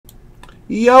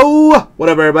Yo! What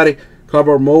up, everybody?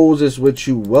 Cardboard Moses with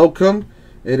you. Welcome.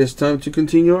 It is time to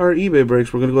continue our eBay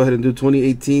breaks. We're going to go ahead and do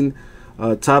 2018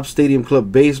 Top Stadium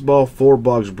Club Baseball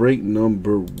 4-box break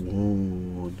number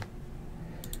 1.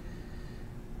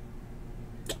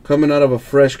 Coming out of a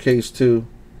fresh case, too.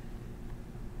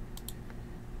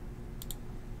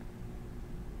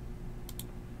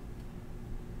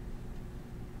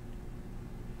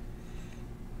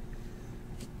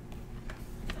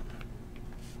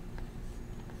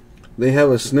 They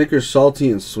have a Snickers salty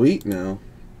and sweet now.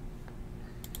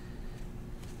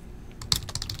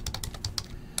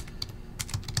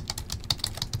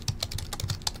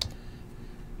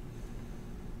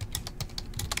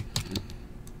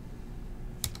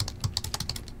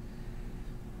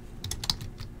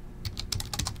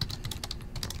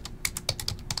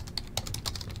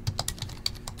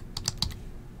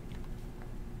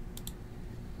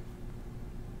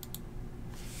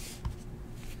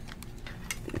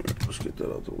 Let's get that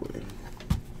out of the way.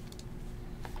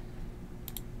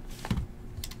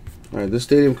 Alright, this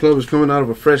Stadium Club is coming out of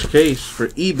a fresh case for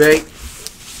eBay.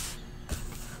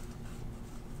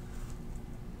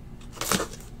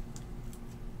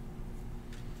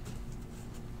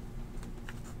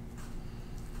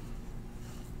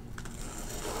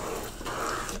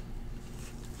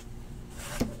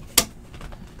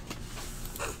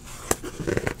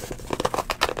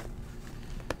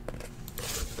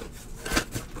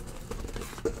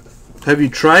 Have you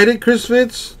tried it, Chris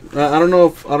Fitz? I don't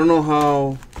know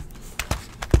how.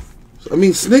 I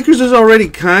mean, Snickers is already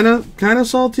kind of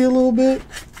salty a little bit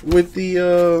with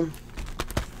the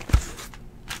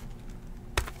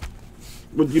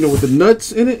with the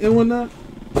nuts in it and whatnot.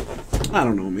 I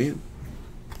don't know, man.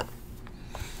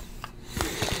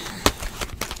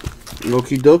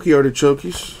 Okie dokie,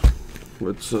 artichokes.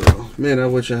 Let's man, I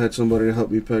wish I had somebody to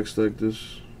help me pack stack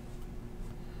this.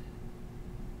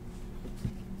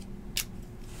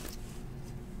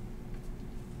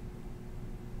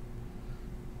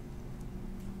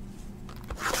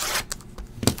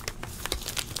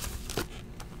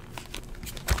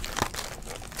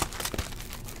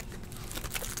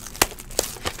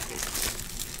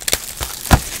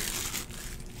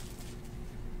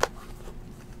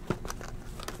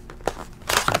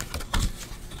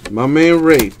 My man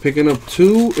Ray picking up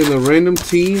 2 in the random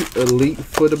team elite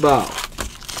football.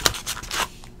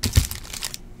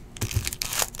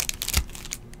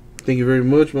 Thank you very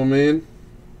much, my man.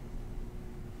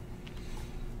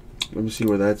 Let me see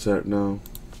where that's at now.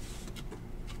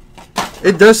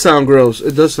 It does sound gross.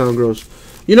 It does sound gross.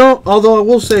 You know, although I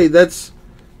will say that's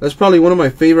probably one of my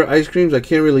favorite ice creams. I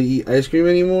can't really eat ice cream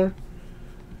anymore.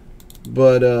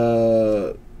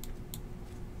 But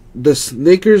the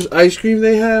Snickers ice cream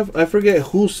they have, I forget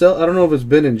who sell. I don't know if it's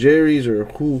Ben and Jerry's or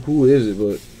who is it,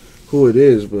 but who it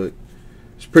is, but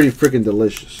it's pretty freaking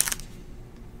delicious.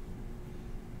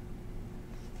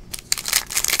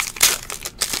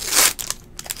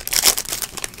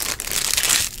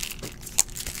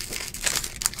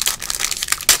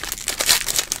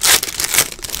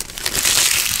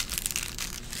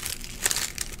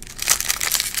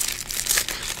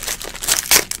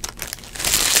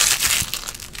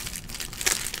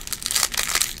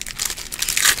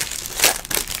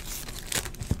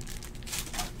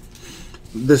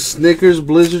 The Snickers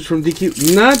Blizzards from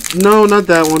DQ. No, not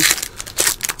that one.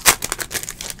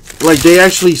 Like they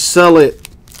actually sell it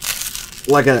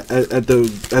like at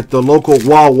the local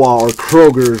Wawa or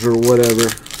Kroger's or whatever.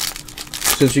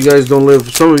 Since you guys don't live,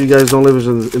 some of you guys don't live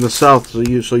in the South, so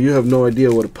you have no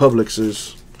idea what a Publix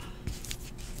is.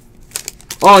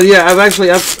 Oh yeah, I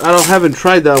haven't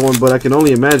tried that one, but I can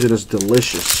only imagine it's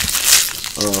delicious.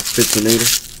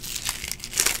 Fitinator.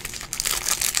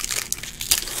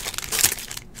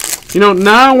 You know,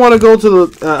 now I want to go to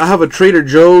the. I have a Trader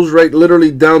Joe's right, literally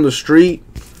down the street.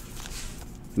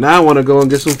 Now I want to go and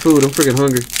get some food. I'm freaking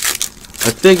hungry.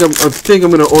 I think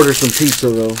I'm gonna order some pizza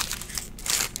though.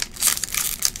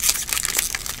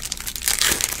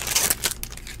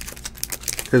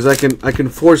 Because I can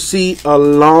foresee a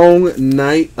long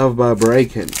night of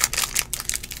breaking.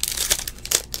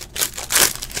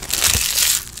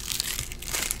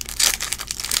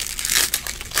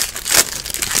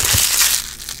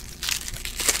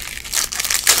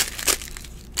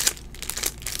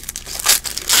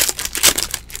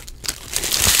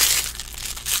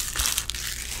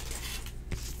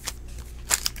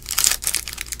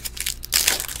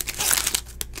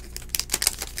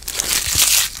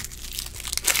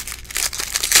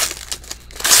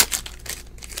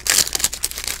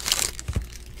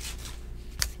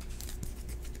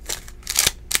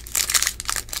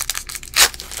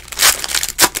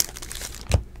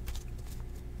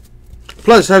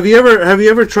 Plus, have you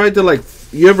ever tried to like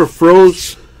you ever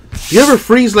freeze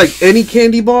like any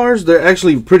candy bars? They're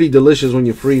actually pretty delicious when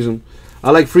you freeze them.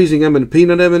 I like freezing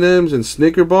peanut M&Ms and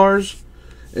Snicker bars,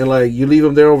 and like you leave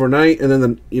them there overnight, and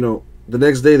then the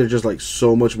next day they're just like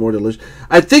so much more delicious.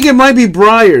 I think it might be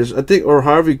Breyers. I think, or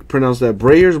however you pronounce that,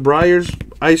 Breyers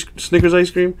Snickers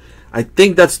ice cream. I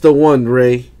think that's the one,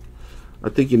 Ray. I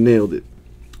think you nailed it.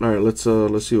 All right, let's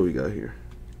see what we got here.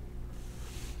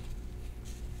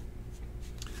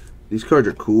 These cards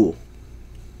are cool.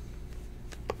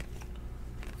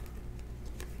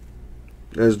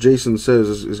 As Jason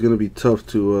says, it's going to be tough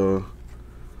to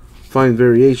find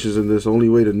variations in this. The only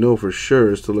way to know for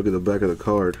sure is to look at the back of the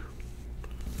card,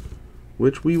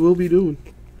 which we will be doing.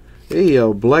 Hey,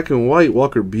 black and white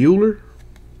Walker Buehler,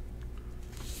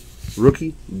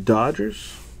 rookie,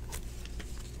 Dodgers.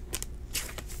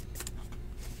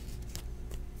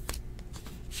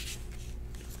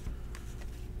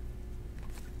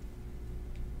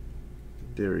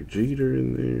 Derek Jeter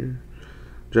in there.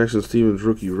 Jackson Stevens,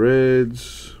 rookie,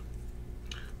 Reds.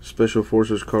 Special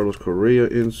Forces, Carlos Correa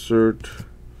insert.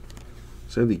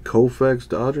 Sandy Koufax,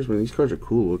 Dodgers. Man, these cards are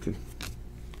cool looking.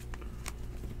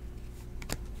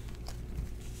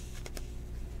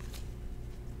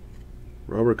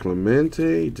 Robert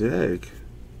Clemente, Dag.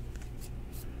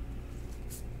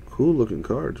 Cool looking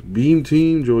cards. Beam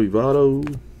Team, Joey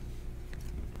Votto.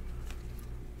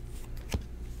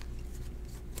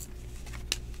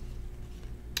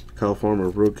 Kyle Farmer,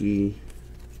 rookie.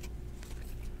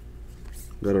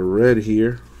 Got a red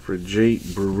here for Jay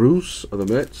Bruce of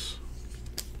the Mets.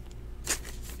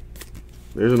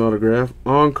 There's an autograph.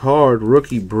 On card,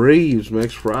 rookie Braves,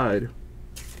 Max Fried.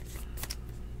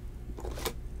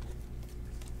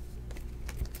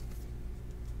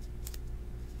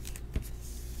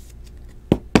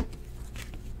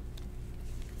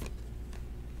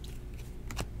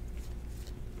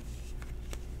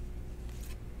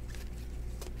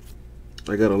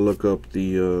 I gotta look up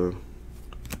the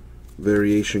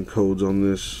variation codes on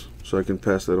this so I can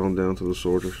pass that on down to the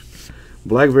sorters.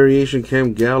 Black variation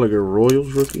Cam Gallagher,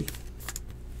 Royals rookie.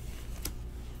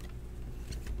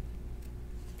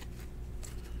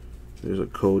 There's a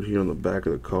code here on the back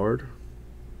of the card.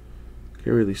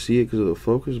 Can't really see it because of the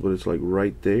focus, but it's like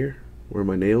right there where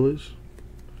my nail is.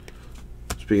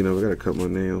 Speaking of, I gotta cut my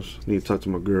nails. Need to talk to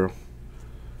my girl.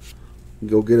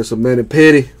 Go get us a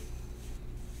mani-pedi.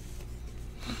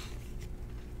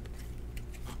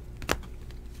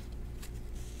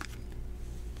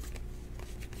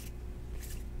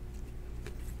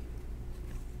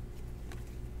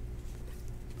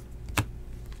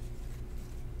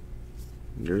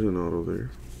 There's an auto there.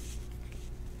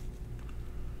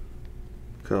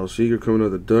 Kyle Seager coming out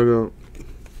of the dugout.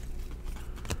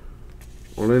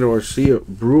 Orlando Arcia,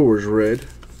 Brewers red.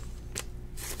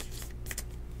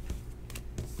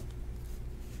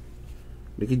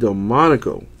 Nicky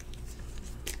Delmonico,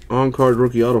 on-card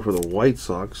rookie auto for the White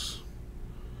Sox.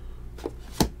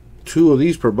 2 of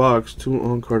these per box. 2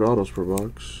 on-card autos per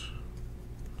box.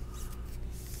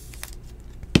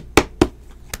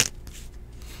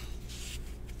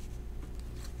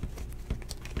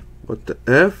 What the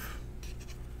F?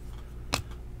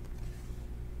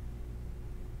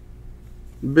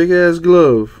 Big ass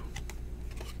glove.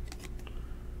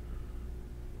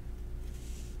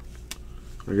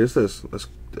 I guess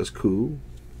that's cool.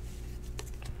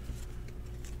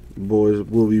 Boys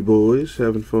will be boys,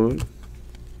 having fun.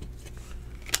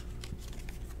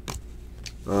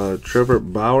 Trevor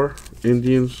Bauer,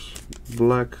 Indians,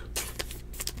 black.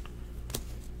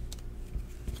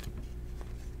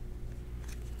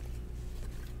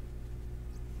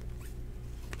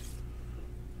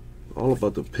 All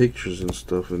about the pictures and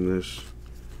stuff in this.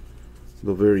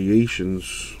 The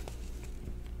variations.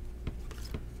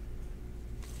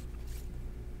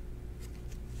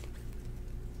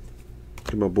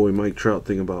 Get my boy Mike Trout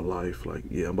thinking about life. Like,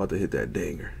 yeah, I'm about to hit that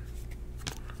danger.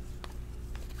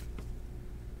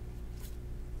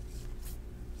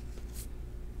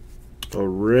 A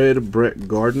red Brett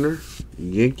Gardner,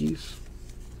 Yankees.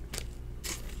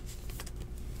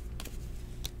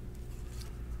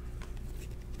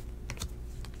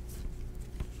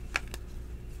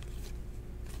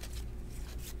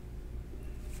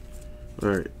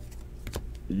 Alright.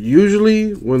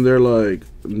 Usually when they're like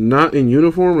not in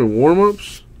uniform and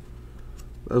warm-ups,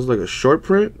 that's like a short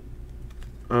print.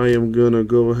 I am gonna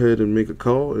go ahead and make a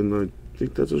call, and I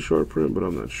think that's a short print, but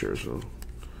I'm not sure, so I'm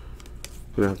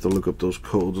gonna have to look up those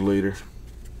codes later.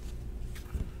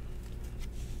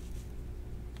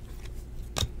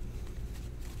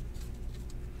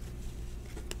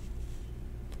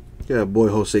 Yeah, boy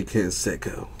Jose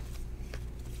Canseco.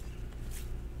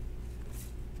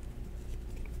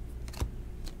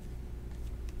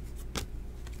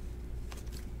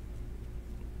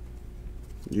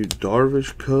 You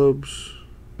Darvish Cubs.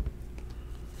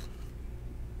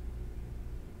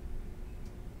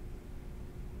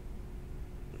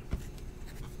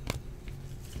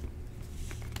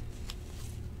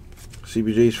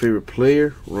 CBJ's favorite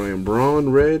player, Ryan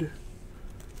Braun, red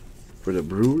for the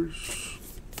Brewers.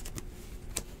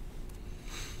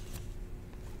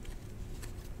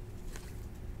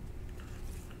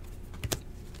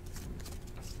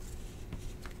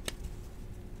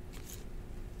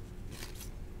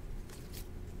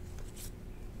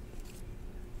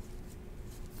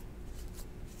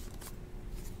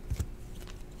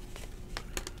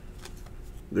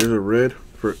 There's a red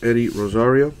for Eddie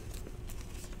Rosario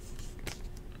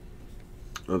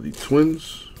of the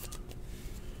Twins.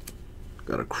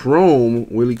 Got a chrome,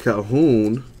 Willie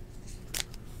Calhoun,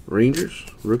 Rangers,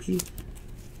 rookie.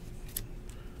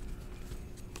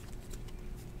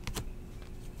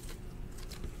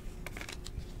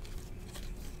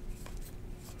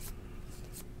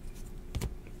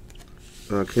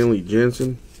 Kenley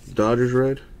Jansen, Dodgers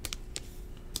red.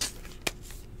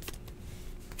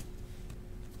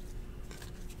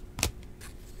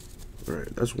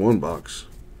 Alright, that's one box.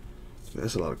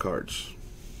 That's a lot of cards.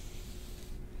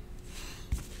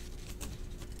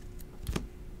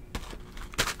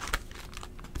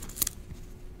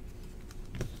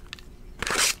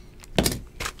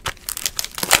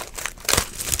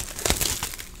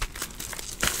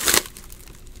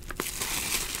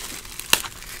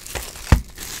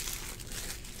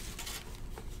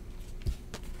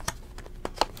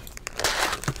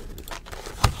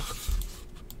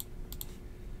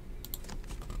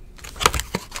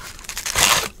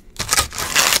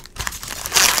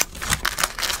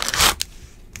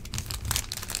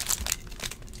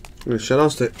 Shout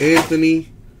outs to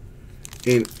Anthony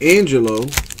and Angelo.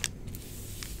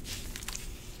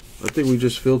 I think we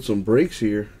just filled some breaks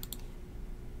here.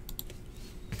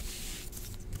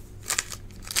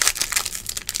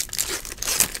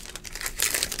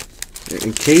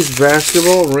 In case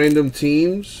basketball, random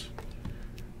teams.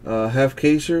 Half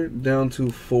caser down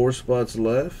to 4 spots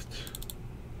left.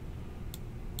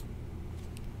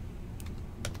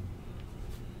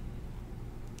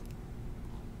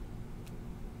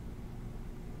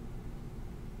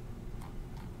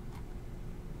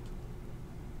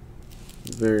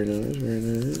 Very nice, very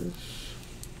nice.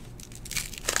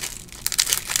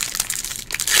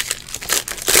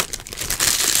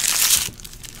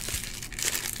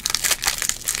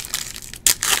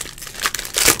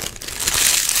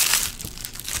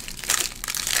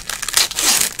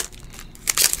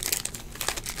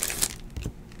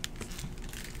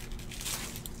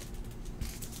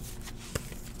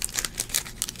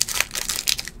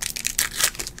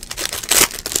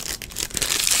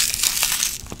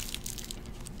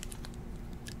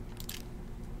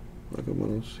 How come I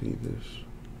don't see this?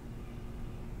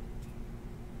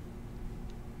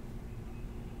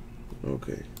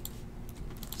 Okay.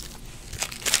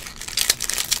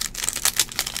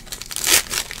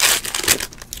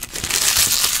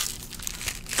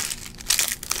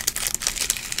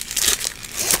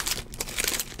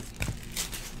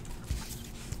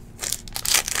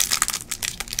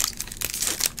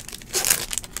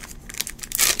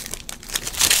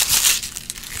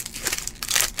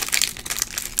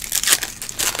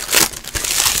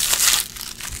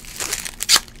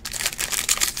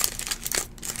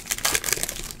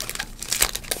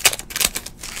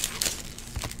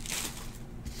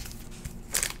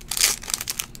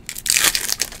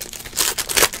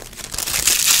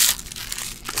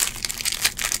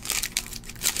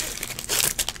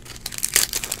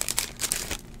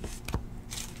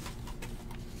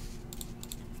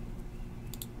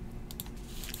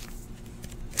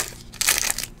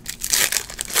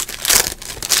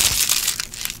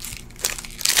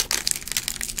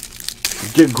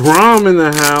 Get Grom in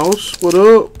the house. What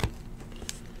up?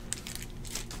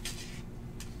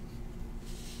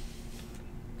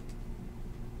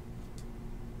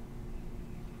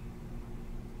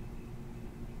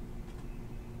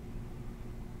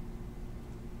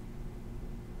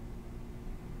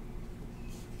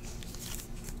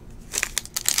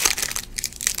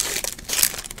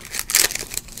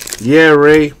 Yeah,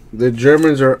 Ray. The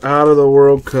Germans are out of the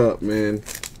World Cup, man.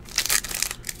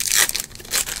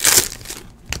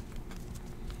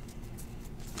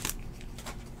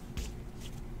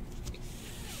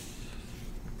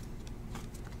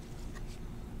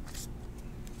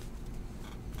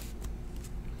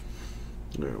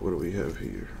 All right, what do we have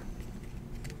here?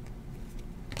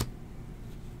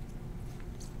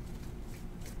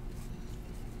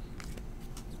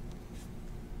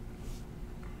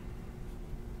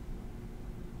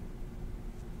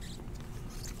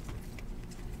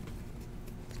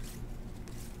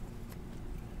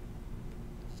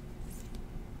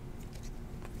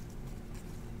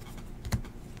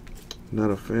 Not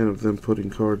a fan of them putting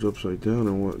cards upside down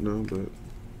and whatnot, but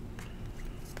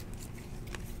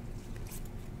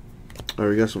all right,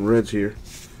 we got some reds here.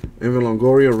 Evan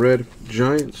Longoria, red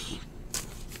Giants.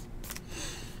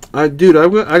 Dude, I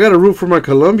got to root for my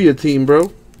Columbia team,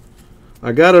 bro.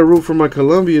 I got to root for my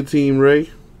Columbia team,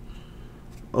 Ray.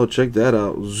 Oh, check that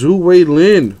out. Zhu Wei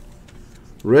Lin,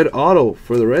 red auto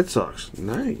for the Red Sox.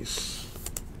 Nice.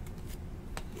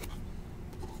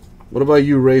 What about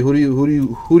you, Ray? Who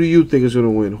do you think is going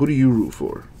to win? Who do you root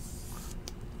for?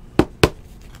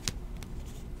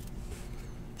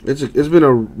 It's been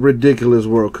a ridiculous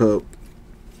World Cup.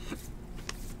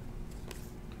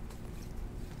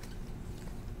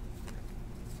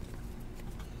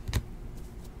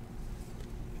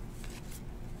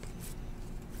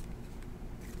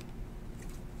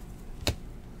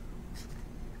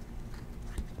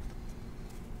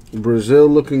 Brazil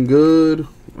looking good.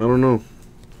 I don't know.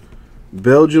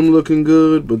 Belgium looking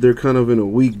good, but they're kind of in a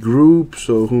weak group,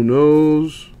 so who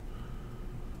knows.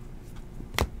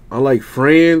 I like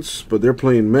France, but they're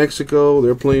playing Mexico.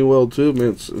 They're playing well too,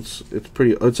 man.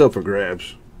 It's up for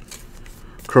grabs.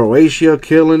 Croatia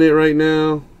killing it right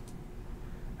now.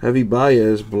 Javi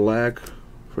Baez, black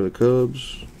for the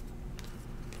Cubs.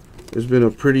 It's been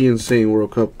a pretty insane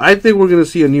World Cup. I think we're going to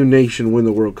see a new nation win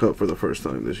the World Cup for the first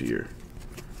time this year.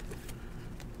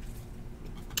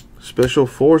 Special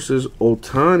Forces,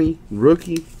 Otani,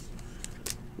 rookie,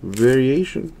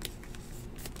 variation.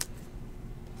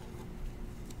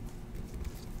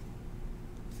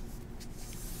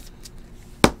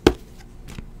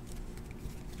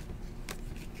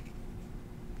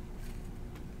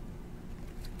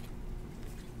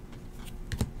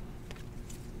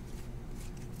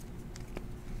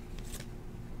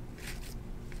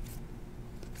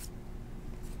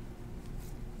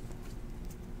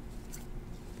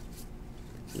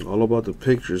 All about the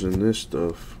pictures in this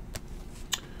stuff.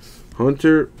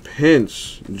 Hunter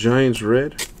Pence, Giants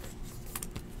red.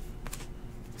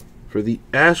 For the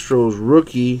Astros,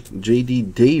 rookie J.D.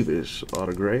 Davis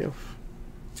autograph.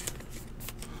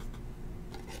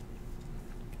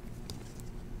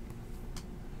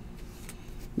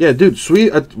 Yeah, dude,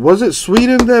 was it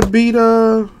Sweden that beat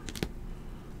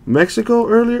Mexico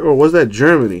earlier, or was that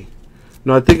Germany?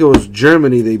 No, I think it was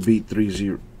Germany they beat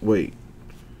 3-0. Wait.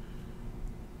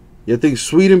 Yeah, I think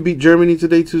Sweden beat Germany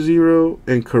today 2-0,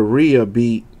 and Korea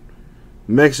beat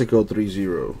Mexico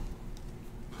 3-0.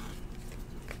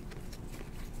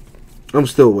 I'm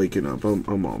still waking up.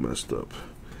 I'm all messed up.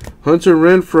 Hunter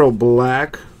Renfroe,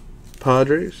 black,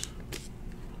 Padres.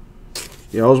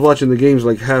 Yeah, I was watching the games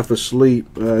like half asleep.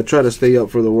 I try to stay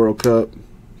up for the World Cup.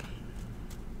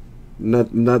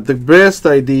 Not the best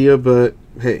idea, but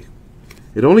hey,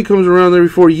 it only comes around every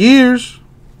 4 years.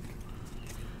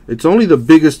 It's only the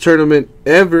biggest tournament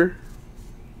ever.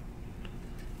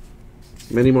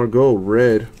 Manny Margot,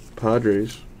 red,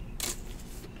 Padres.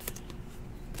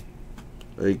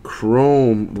 A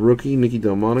chrome rookie, Nicky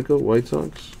Delmonico, White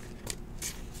Sox.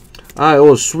 It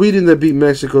was Sweden that beat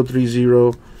Mexico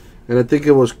 3-0. And I think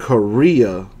it was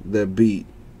Korea that beat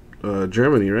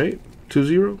Germany, right?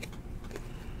 2-0.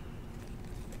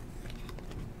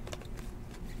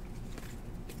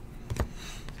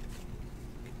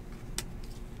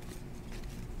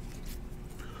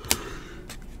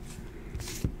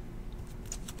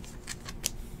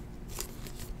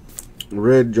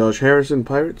 Red, Josh Harrison,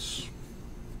 Pirates.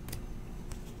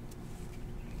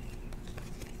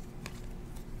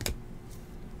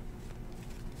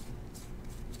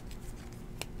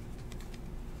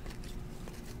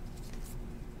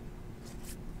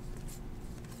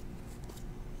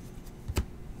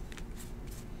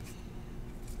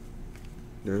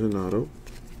 There's an auto.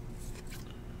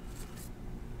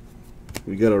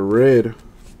 We got a red,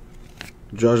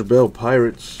 Josh Bell,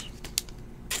 Pirates.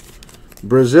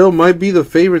 Brazil might be the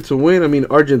favorite to win. I mean,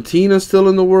 Argentina's still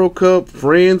in the World Cup.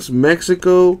 France,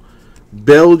 Mexico,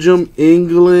 Belgium,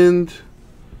 England.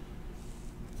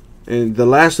 And the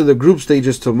last of the group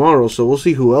stages tomorrow, so we'll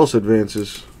see who else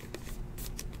advances.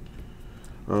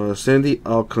 Sandy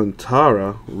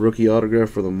Alcantara, rookie autograph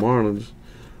for the Marlins.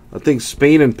 I think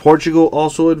Spain and Portugal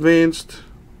also advanced.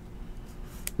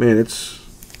 Man, it's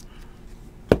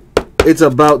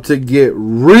about to get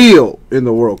real in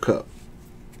the World Cup.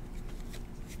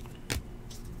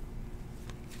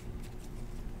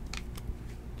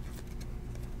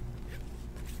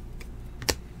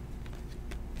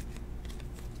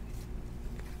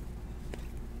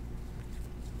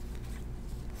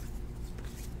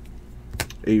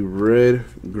 A red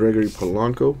Gregory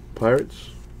Polanco, Pirates.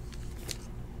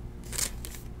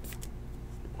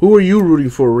 Who are you rooting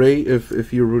for, Ray,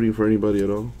 if you're rooting for anybody at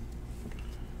all?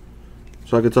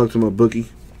 so I can talk to my bookie.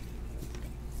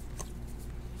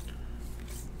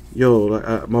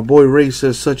 Yo, my boy Ray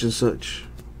says such and such.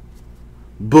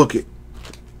 Book it.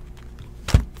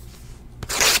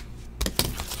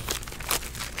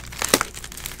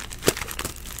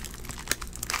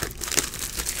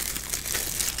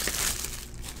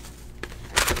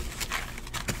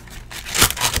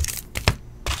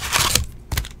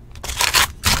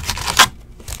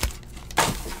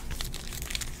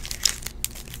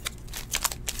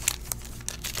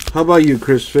 How about you,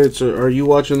 Chris Fitz? Are you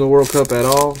watching the World Cup at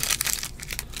all?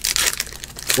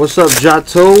 What's up,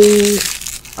 Jato?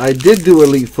 I did do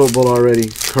Elite Football already.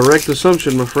 Correct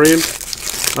assumption, my friend.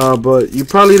 But you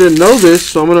probably didn't know this,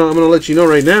 so I'm gonna let you know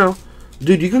right now,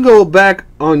 dude. You can go back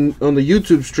on the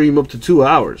YouTube stream up to 2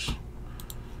 hours.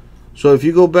 So if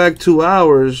you go back 2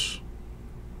 hours,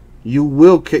 you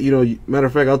will, matter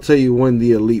of fact, I'll tell you when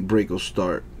the Elite break will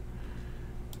start.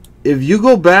 If you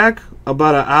go back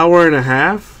about an hour and a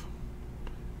half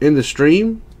in the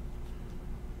stream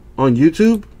on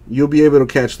YouTube, you'll be able to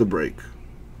catch the break,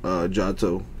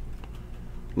 Jato.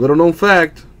 Little known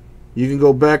fact, you can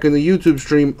go back in the YouTube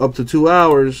stream up to 2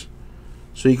 hours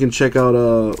so you can check out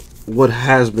what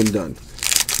has been done.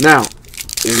 Now,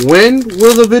 when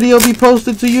will the video be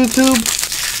posted to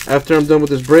YouTube? After I'm done with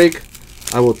this break,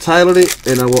 I will title it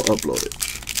and I will upload it.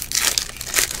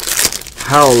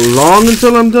 How long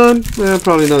until I'm done?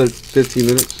 Probably another 15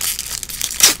 minutes.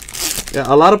 Yeah,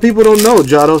 a lot of people don't know,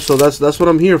 Jato, so that's what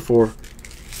I'm here for.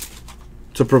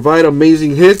 To provide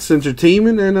amazing hits,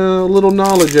 entertainment, and a little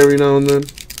knowledge every now and then.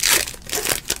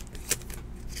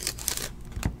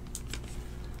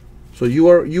 So you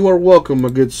are welcome, my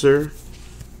good sir.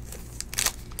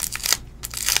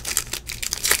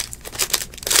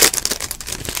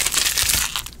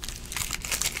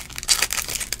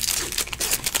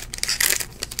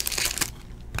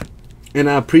 And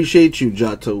I appreciate you,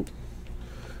 Jato.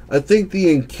 I think the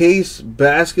Encase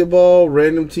basketball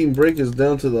random team break is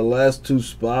down to the last 2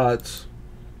 spots.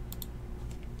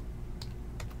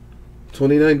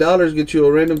 $29 get you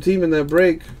a random team in that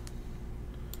break.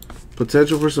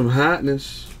 Potential for some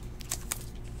hotness.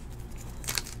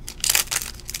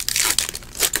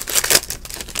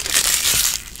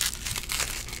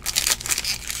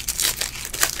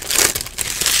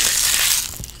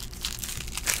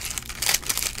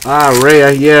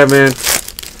 Ray, yeah, man.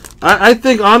 I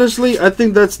think, honestly, I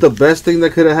think that's the best thing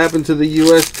that could have happened to the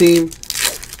U.S. team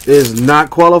is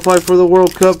not qualify for the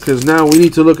World Cup, because now we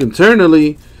need to look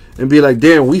internally and be like,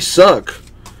 damn, we suck.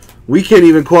 We can't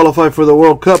even qualify for the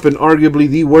World Cup in arguably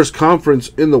the worst conference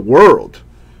in the world.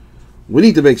 We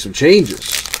need to make some changes,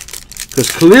 because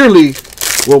clearly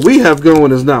what we have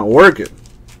going is not working.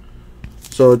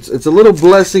 So it's a little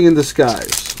blessing in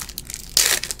disguise.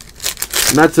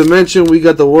 Not to mention, we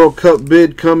got the World Cup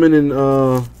bid coming in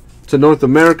to North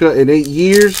America in 8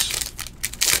 years.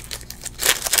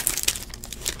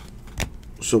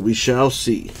 So we shall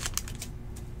see.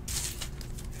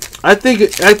 I think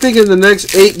in the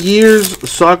next 8 years,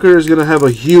 soccer is going to have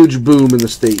a huge boom in the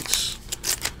States,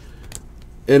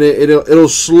 and it'll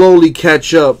slowly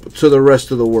catch up to the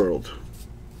rest of the world.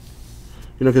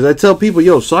 You know, because I tell people,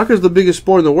 yo, soccer is the biggest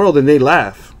sport in the world, and they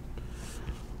laugh.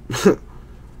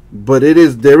 But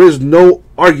there is no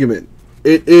argument.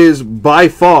 It is by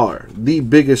far the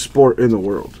biggest sport in the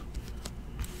world.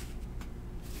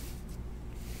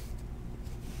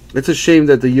 It's a shame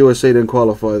that the USA didn't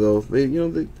qualify, though.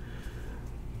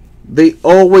 They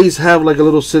always have like a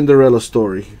little Cinderella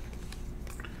story.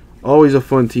 Always a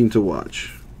fun team to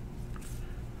watch.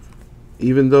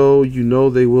 Even though you know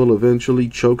they will eventually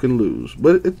choke and lose,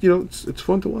 but it's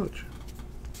fun to watch.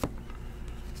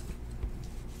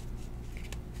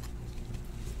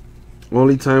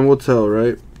 Only time will tell,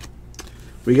 right?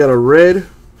 We got a red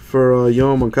for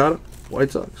Yohan Moncada,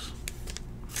 White Sox.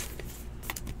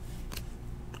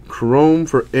 Chrome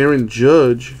for Aaron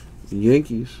Judge,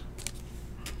 Yankees.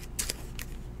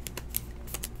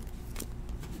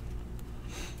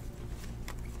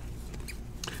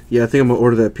 Yeah, I think I'm going to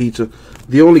order that pizza.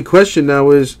 The only question now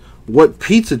is, what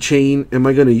pizza chain am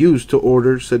I going to use to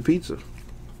order said pizza?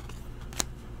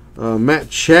 Matt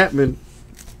Chapman,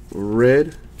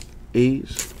 red.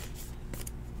 A's.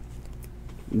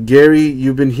 Gary,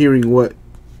 you've been hearing what?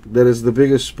 That is the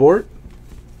biggest sport?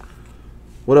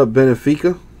 What up,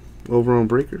 Benefica? Over on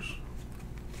Breakers.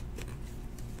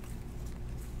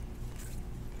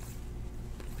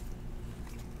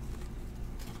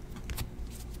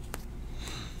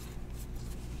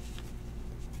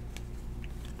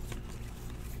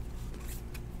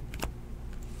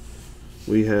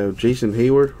 We have Jason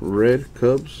Hayward, red,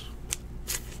 Cubs.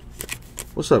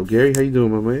 What's up, Gary? How you doing,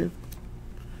 my man?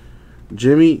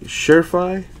 Jimmy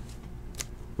Sherfy,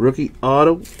 rookie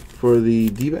auto for the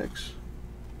D-backs.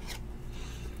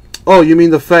 Oh, you mean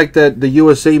the fact that the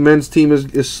USA men's team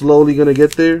is slowly going to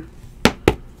get there?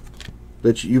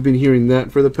 That you've been hearing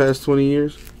that for the past 20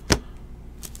 years?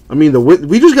 I mean,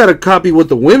 we just got to copy what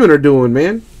the women are doing,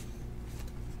 man.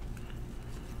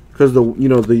 Because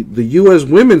the U.S.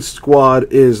 women's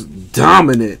squad is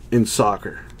dominant in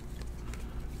soccer.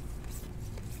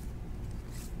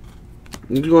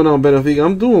 What's going on, Benfica?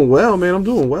 I'm doing well, man. I'm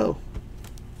doing well.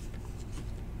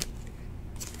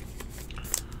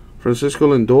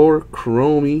 Francisco Lindor,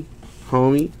 Chromie,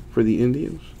 homie for the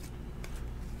Indians.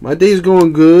 My day's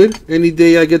going good. Any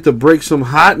day I get to break some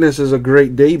hotness is a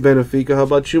great day, Benfica. How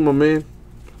about you, my man?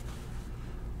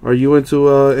 Are you into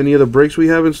any of the breaks we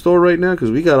have in store right now? Because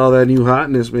we got all that new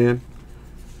hotness, man.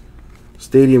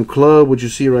 Stadium Club, what you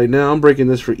see right now. I'm breaking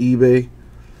this for eBay.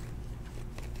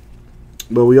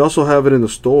 But we also have it in the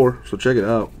store, so check it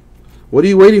out. What are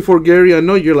you waiting for, Gary? I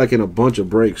know you're like in a bunch of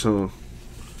breaks, huh?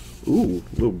 Ooh,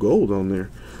 a little gold on there.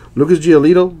 Lucas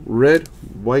Giolito, red,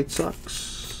 White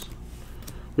Sox.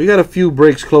 We got a few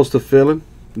breaks close to filling,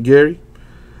 Gary.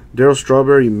 Darryl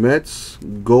Strawberry, Mets,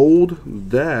 gold.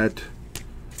 That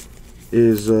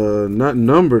is not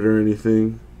numbered or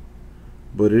anything,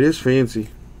 but it is fancy.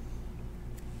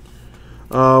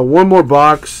 One more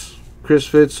box, Chris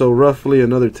Fitz, so roughly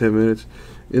another 10 minutes.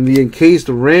 In the encased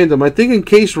random, I think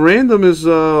encased random is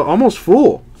almost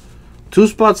full. 2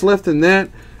 spots left in that.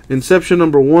 Inception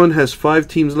number 1 has 5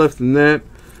 teams left in that.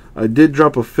 I did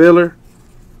drop a filler,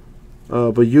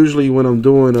 but usually when I'm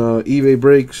doing eBay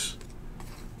breaks,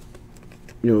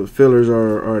 the fillers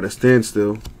are at a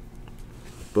standstill.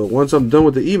 But once I'm done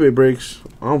with the eBay breaks,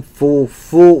 I'm full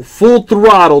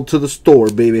throttle to the store,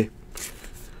 baby.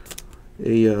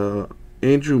 A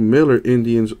Andrew Miller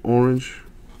Indians orange.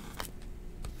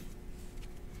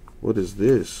 What is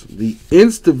this? The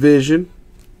Instavision.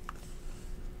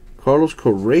 Carlos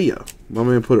Correa. My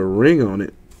man put a ring on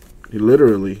it. He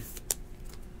literally.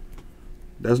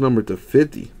 That's numbered to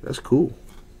 50. That's cool.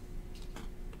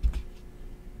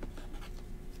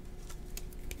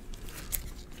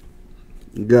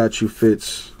 Got you,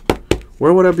 Fitz.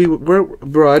 Where would I be?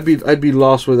 Bro? I'd be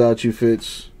lost without you,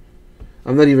 Fitz.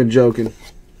 I'm not even joking.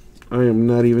 I am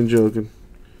not even joking.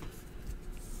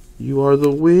 You are the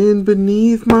wind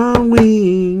beneath my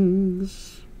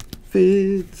wings,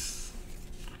 Fitz.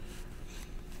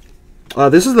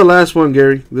 This is the last one,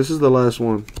 Gary. This is the last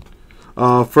one.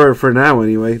 For now,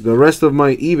 anyway. The rest of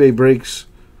my eBay breaks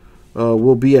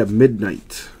will be at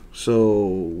midnight. So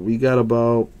we got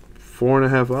about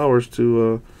 4.5 hours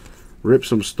to rip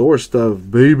some store stuff,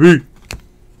 baby.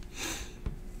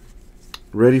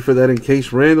 Ready for that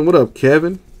encased random? What up,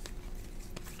 Kevin?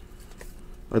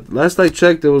 Last I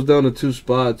checked, it was down to 2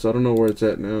 spots. I don't know where it's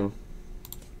at now.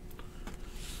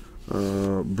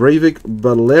 Bravik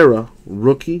Valera,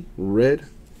 rookie, red,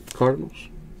 Cardinals.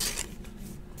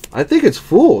 I think it's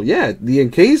full. Yeah, the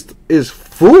encased is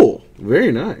full.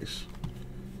 Very nice.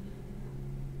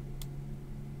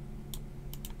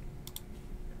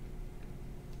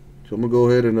 So I'm going to go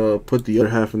ahead and put the other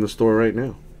half in the store right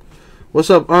now. What's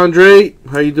up, Andre?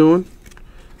 How you doing?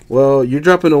 Well, you're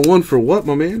dropping a 1 for what,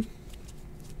 my man?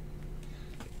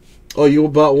 Oh, you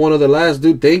bought one of the last,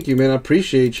 dude. Thank you, man. I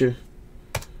appreciate you.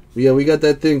 Yeah, we got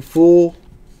that thing full.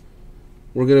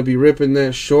 We're going to be ripping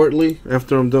that shortly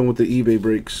after I'm done with the eBay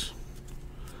breaks.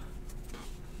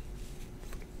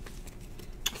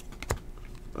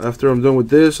 After I'm done with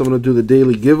this, I'm going to do the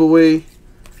daily giveaway.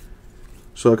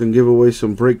 So I can give away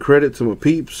some break credit to my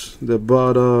peeps that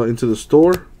bought into the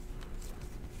store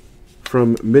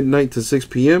from midnight to 6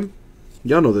 p.m.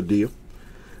 Y'all know the deal.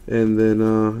 And then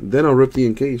I'll rip the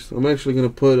encased. I'm actually going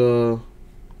to put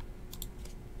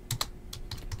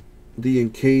the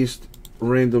encased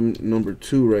random number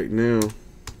 2 right now.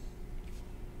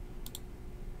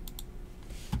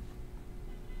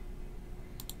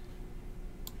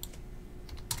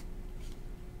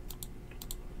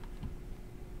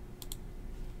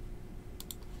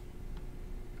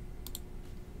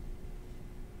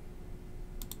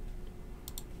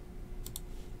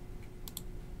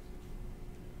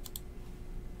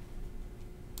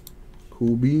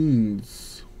 Cool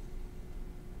beans.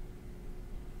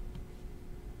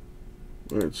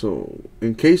 Alright, so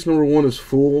encased number 1 is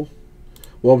full.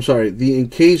 Well, I'm sorry, the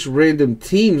encased random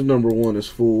teams number 1 is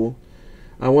full.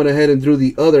 I went ahead and drew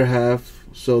the other half,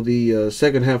 so the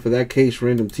second half of that case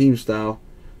random team style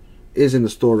is in the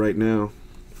store right now.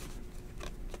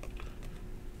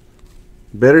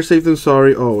 Better safe than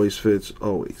sorry, always, Fitz,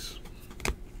 always.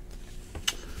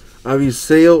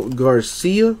 Aviseo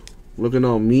Garcia, looking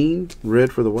all mean,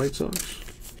 red for the White Sox.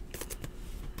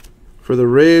 For the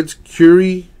Reds,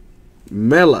 Curie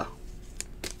Mela.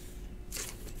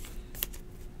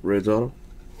 Reds auto.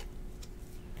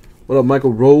 What up,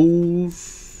 Michael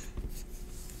Rose?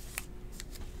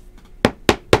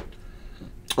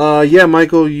 Yeah,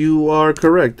 Michael, you are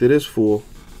correct. It is full.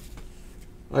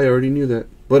 I already knew that,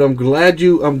 but I'm glad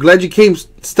you came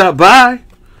stop by.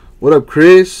 What up,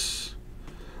 Chris?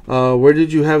 Where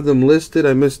did you have them listed?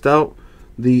 I missed out.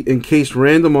 The encased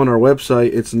random on our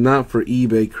website. It's not for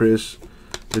eBay, Chris.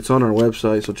 It's on our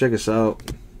website, so check us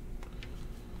out.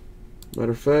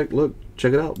 Matter of fact, look,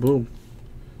 check it out. Boom.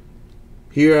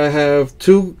 Here I have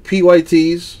 2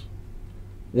 PYTs,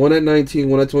 one at 19,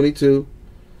 one at 22.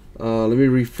 Let me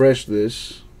refresh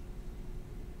this.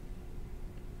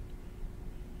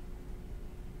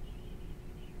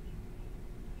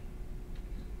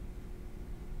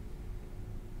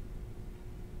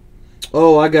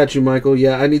 Oh, I got you, Michael.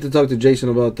 Yeah, I need to talk to Jason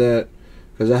about that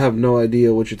because I have no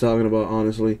idea what you're talking about,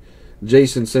 honestly.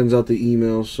 Jason sends out the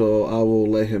email, so I will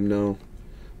let him know.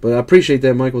 But I appreciate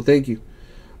that, Michael. Thank you.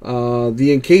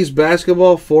 The Encased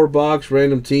Basketball 4-box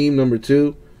random team number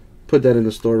 2. Put that in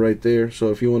the store right there. So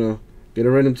if you want to get a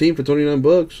random team for 29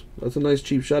 bucks, that's a nice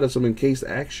cheap shot at some encased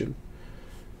action.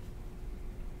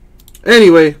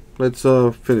 Anyway, let's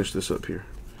finish this up here.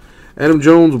 Adam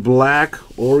Jones Black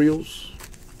Orioles.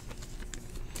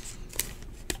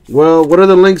 Well, what are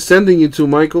the links sending you to,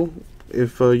 Michael?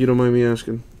 If you don't mind me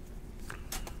asking.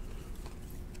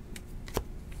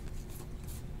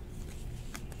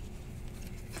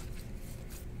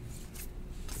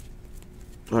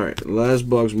 Alright, last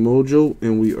box mojo,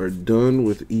 and we are done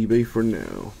with eBay for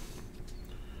now.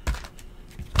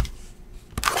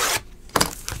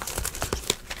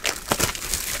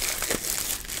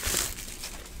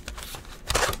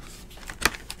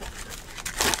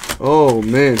 Oh,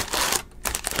 man.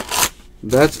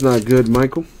 That's not good,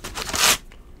 Michael.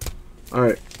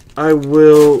 Alright, I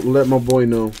will let my boy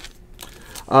know.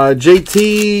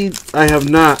 JT, I have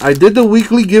not. I did the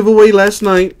weekly giveaway last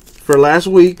night for last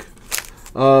week.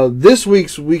 This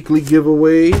week's weekly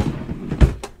giveaway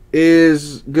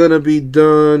is gonna be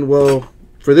done. Well,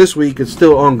 for this week, it's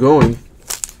still ongoing.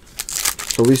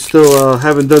 So we still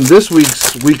haven't done this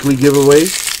week's weekly giveaway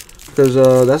because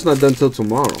that's not done till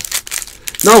tomorrow.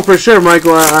 No, for sure,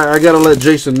 Michael. I gotta let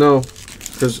Jason know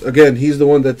because again, he's the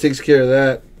one that takes care of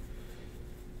that.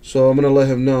 So I'm gonna let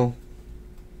him know.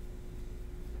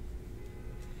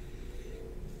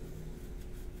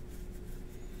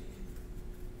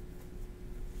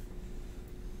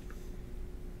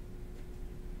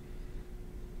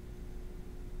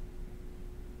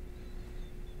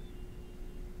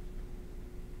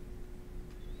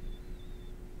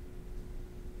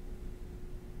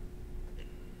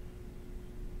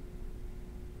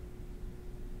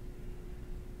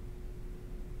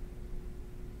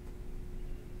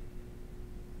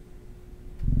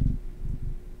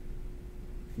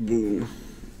 Boom.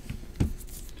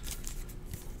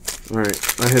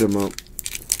 Alright, I hit him up.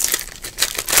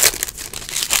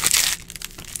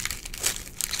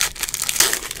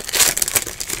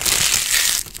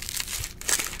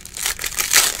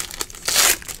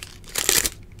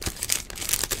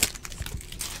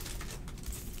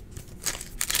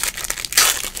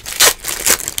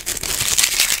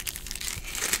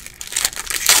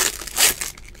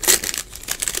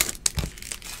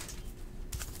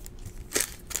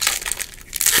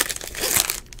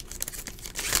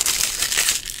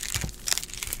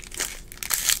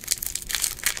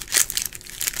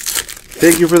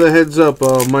 Thank you for the heads up,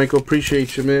 Michael.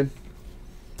 Appreciate you, man.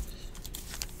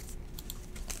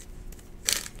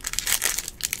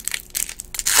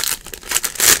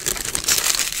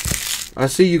 I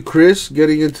see you, Chris,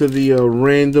 getting into the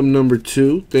random number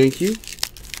 2. Thank you.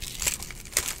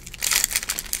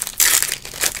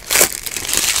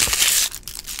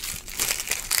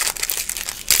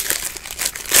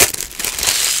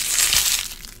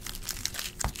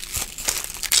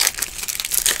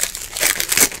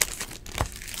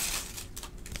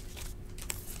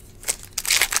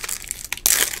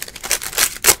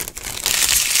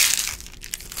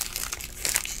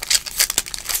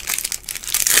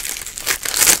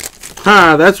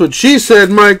 Ha, that's what she said,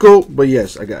 Michael. But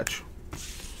yes, I got you.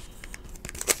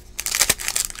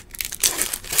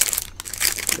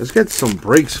 Let's get some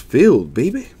breaks filled,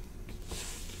 baby.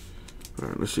 All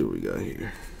right, let's see what we got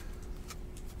here.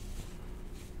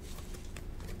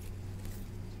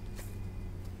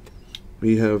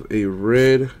 We have a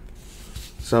red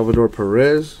Salvador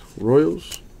Perez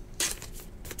Royals.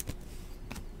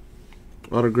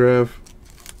 Autograph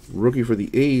rookie for the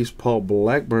A's, Paul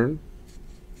Blackburn.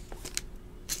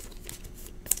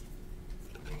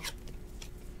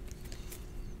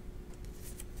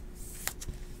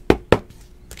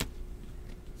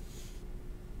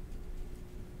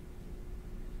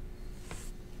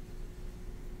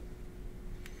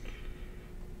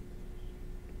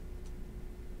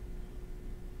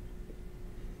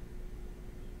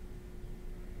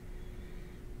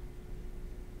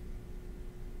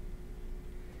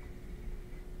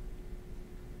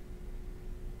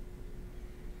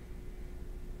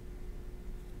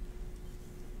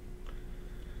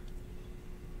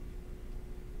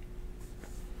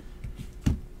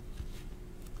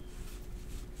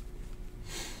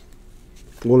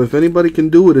 Well, if anybody can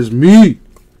do it, it's me.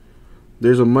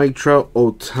 There's a Mike Trout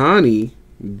Ohtani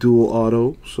dual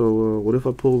auto. So what if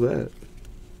I pull that?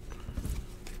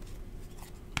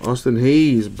 Austin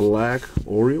Hayes black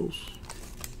Orioles.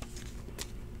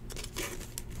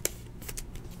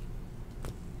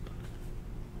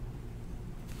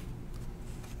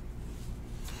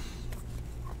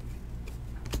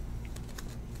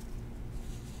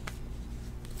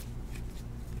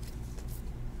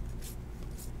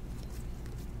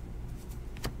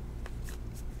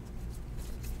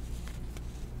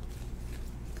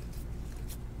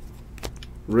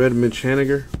 Red Mitch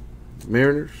Haniger,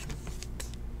 Mariners.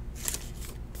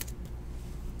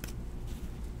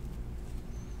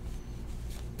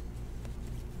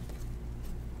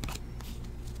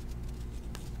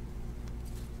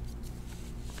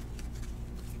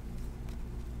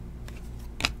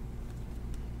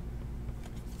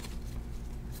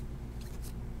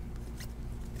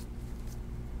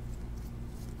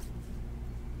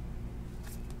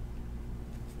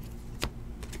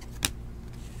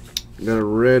 Got a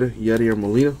red Yadier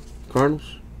Molina,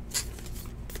 Cardinals.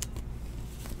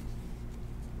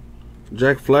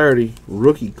 Jack Flaherty,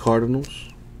 rookie Cardinals,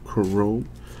 Chrome.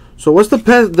 So what's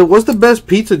the best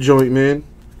pizza joint, man?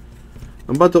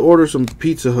 I'm about to order some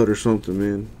Pizza Hut or something,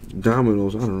 man.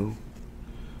 Domino's, I don't know.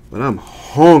 But I'm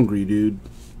hungry, dude.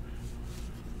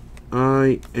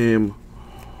 I am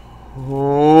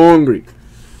hungry.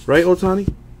 Right,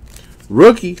 Ohtani?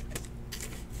 Rookie.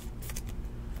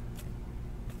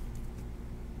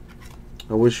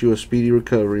 I wish you a speedy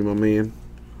recovery, my man.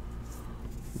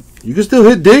 You can still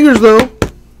hit dingers, though.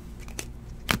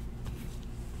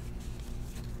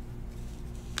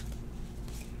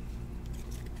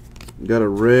 Got a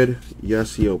red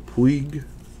Yasiel Puig,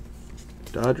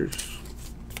 Dodgers.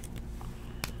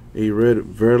 A red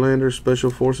Verlander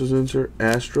Special Forces insert,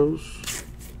 Astros.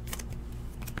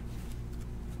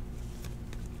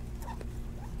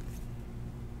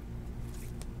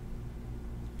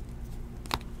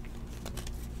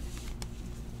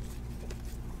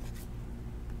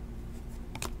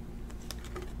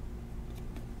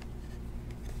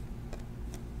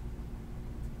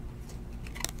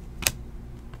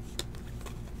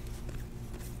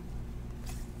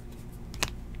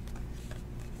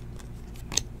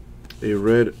 A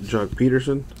red Jock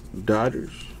Peterson,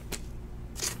 Dodgers.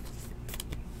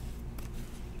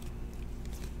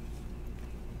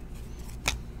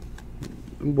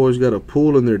 Them boys got a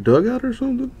pool in their dugout or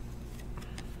something?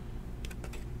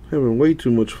 Having way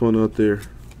too much fun out there.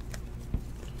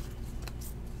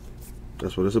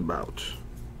 That's what it's about.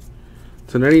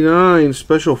 /99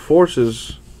 Special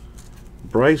Forces,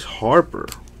 Bryce Harper,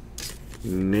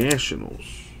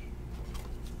 Nationals.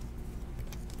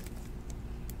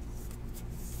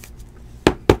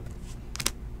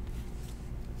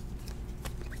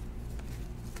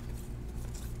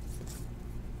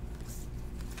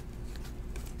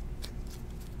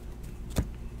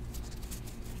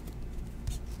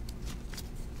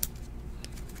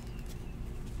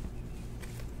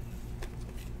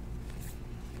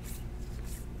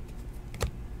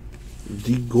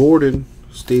 D. Gordon,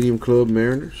 Stadium Club,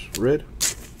 Mariners, red.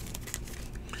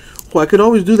 Oh, I could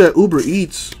always do that Uber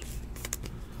Eats.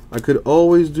 I could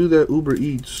always do that Uber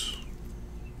Eats.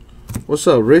 What's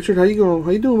up, Richard? How you going? How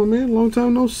you doing, my man? Long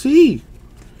time no see.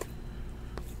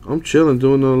 I'm chilling,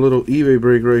 doing a little eBay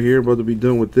break right here. About to be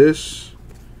done with this,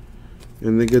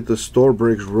 and then get the store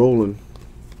breaks rolling.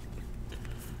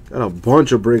 Got a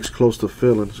bunch of breaks close to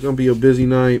filling. It's gonna be a busy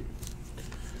night.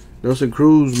 Nelson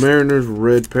Cruz, Mariners,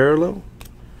 red parallel.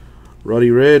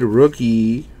 Roddy Red,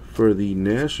 rookie for the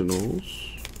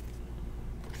Nationals.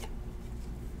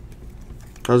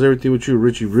 How's everything with you,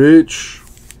 Richie Rich?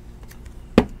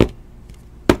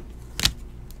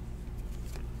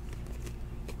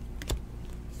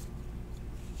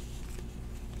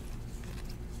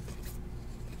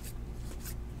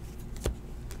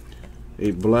 A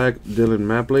black Dylan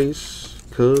Maples,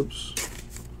 Cubs.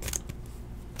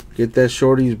 Get that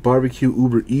Shorty's barbecue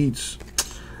Uber Eats.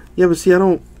 Yeah, but see,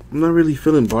 I'm not really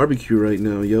feeling barbecue right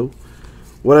now, yo.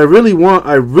 What I really want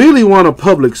a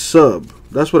public sub.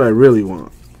 That's what I really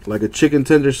want. Like a chicken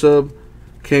tender sub.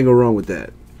 Can't go wrong with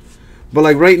that. But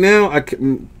like right now,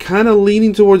 I'm kind of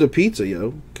leaning towards a pizza,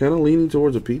 yo. Kind of leaning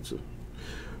towards a pizza.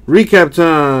 Recap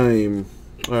time.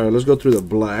 All right, let's go through the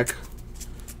black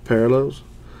parallels.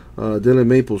 Dylan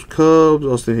Maples, Cubs.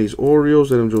 Austin Hayes,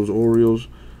 Orioles. Adam Jones, Orioles.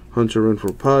 Hunter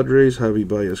Renfroe, Padres. Javi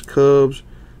Baez, Cubs.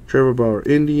 Trevor Bauer,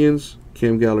 Indians.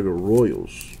 Cam Gallagher,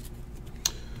 Royals.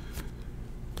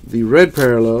 The red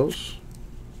parallels.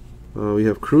 We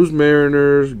have Cruz,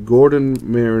 Mariners. Gordon,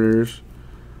 Mariners.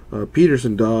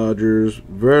 Peterson, Dodgers.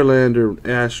 Verlander,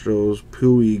 Astros.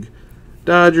 Puig,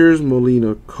 Dodgers.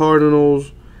 Molina,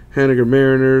 Cardinals. Haniger,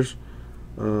 Mariners.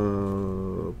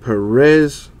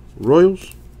 Perez,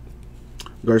 Royals.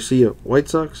 Garcia, White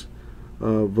Sox.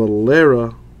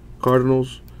 Valera,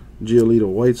 Cardinals. Giolito,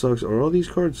 White Sox. Are all these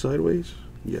cards sideways?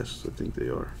 Yes, I think they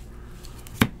are.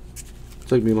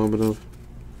 Took me long enough.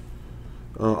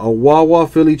 A Wawa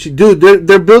Philly cheese. Dude,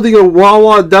 they're building a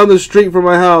Wawa down the street from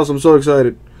my house. I'm so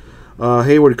excited.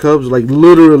 Hayward Cubs, like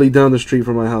literally down the street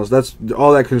from my house. That's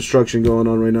all that construction going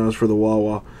on right now is for the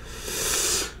Wawa.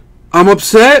 I'm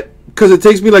upset because it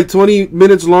takes me like 20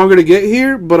 minutes longer to get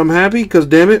here, but I'm happy because,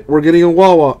 damn it, we're getting a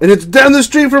Wawa. And it's down the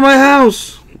street from my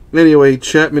house. Anyway,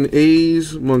 Chapman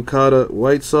A's, Moncada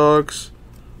White Sox,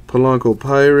 Polanco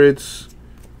Pirates,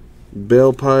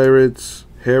 Bell Pirates,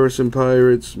 Harrison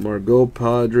Pirates, Margot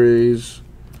Padres,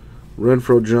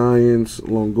 Renfro Giants,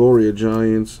 Longoria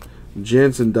Giants,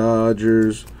 Jansen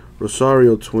Dodgers,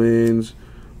 Rosario Twins,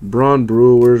 Braun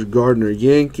Brewers, Gardner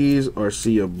Yankees,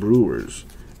 Arcia Brewers,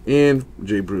 and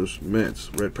Jay Bruce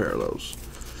Mets, red parallels.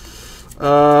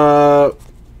 Got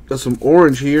some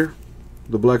orange here,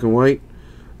 the black and white.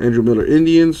 Andrew Miller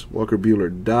Indians, Walker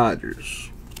Buehler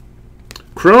Dodgers.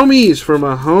 Chromies for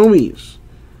my homies.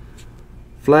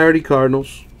 Flaherty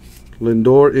Cardinals,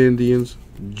 Lindor Indians,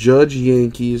 Judge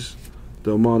Yankees,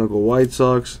 Delmonico White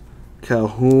Sox,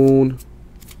 Calhoun,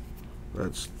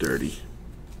 that's dirty,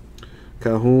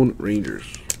 Calhoun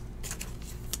Rangers.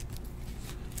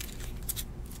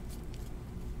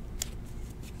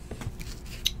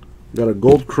 Got a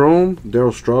gold chrome,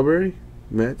 Darryl Strawberry,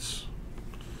 Mets.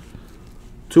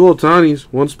 2 Otanis,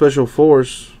 1 Special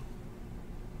Force,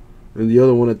 and the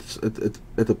other one at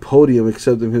the podium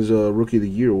accepting his Rookie of the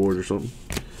Year award or something.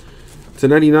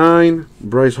 /99,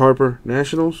 Bryce Harper,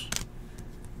 Nationals.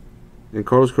 And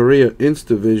Carlos Correa, Inst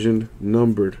Division,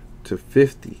 numbered to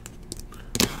 50.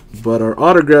 But our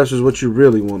autographs is what you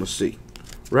really want to see.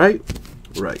 Right?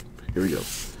 Right. Here we go.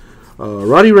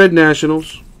 Roddy Red,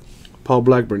 Nationals. Paul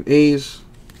Blackburn, A's.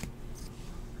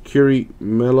 Curie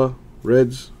Mella,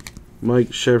 Reds. Mike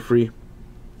Sheffrey,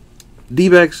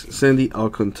 D-backs. Sandy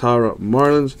Alcantara,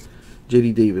 Marlins.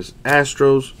 J.D. Davis,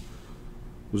 Astros.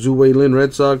 Zhu Wei Lin,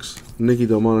 Red Sox. Nicky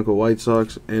Delmonico, White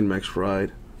Sox. And Max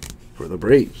Fried for the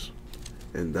Braves.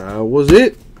 And that was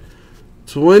it.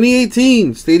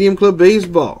 2018 Stadium Club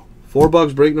Baseball.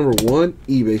 4-box break number 1,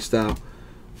 eBay style.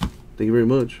 Thank you very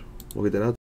much. We'll get that out.